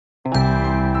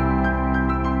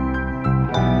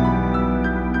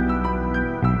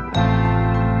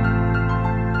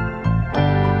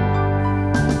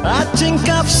think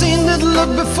I've seen that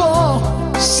look before.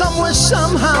 Somewhere,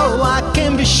 somehow, I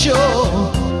can be sure.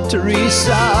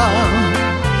 Teresa.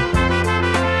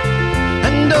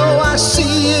 And though I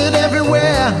see it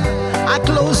everywhere, I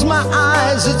close my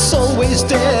eyes, it's always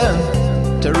there.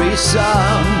 Teresa.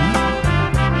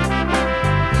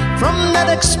 From that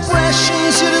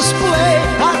expressions you display,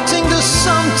 I think there's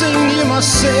something you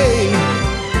must say.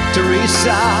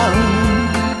 Teresa.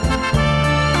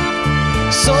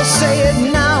 So say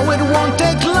it now, it won't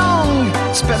take long.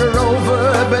 It's better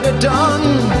over, better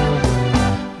done.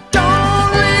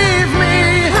 Don't leave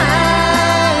me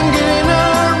hanging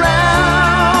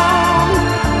around.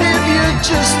 If you're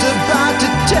just about to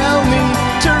tell me,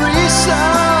 Teresa,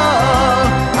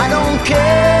 I don't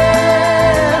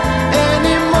care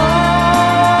anymore.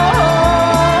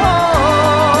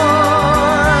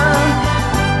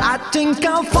 I think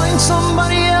I'll find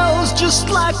somebody else just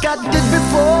like I did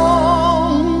before.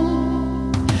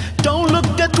 Don't look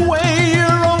that way,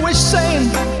 you're always saying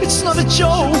it's not a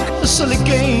joke, a silly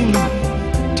game,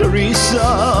 Teresa.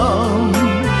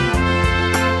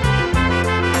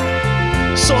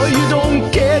 So you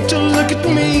don't care to look at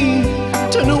me,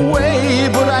 turn away,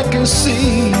 but I can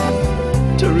see,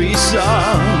 Teresa.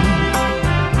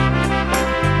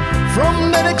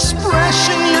 From that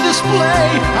expression you display,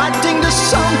 I think there's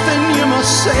something you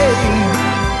must say,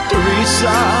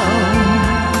 Teresa.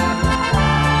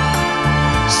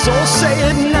 So say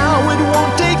it now, it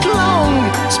won't take long.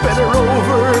 It's better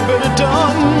over, better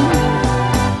done.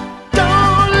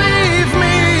 Don't leave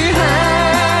me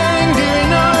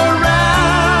hanging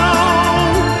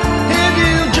around. If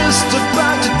you're just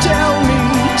about to tell me,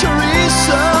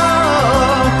 Teresa,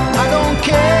 I don't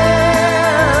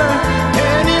care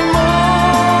anymore.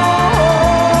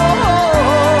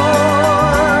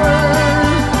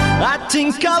 I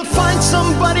think I'll find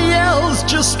somebody else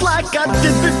just like I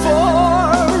did before.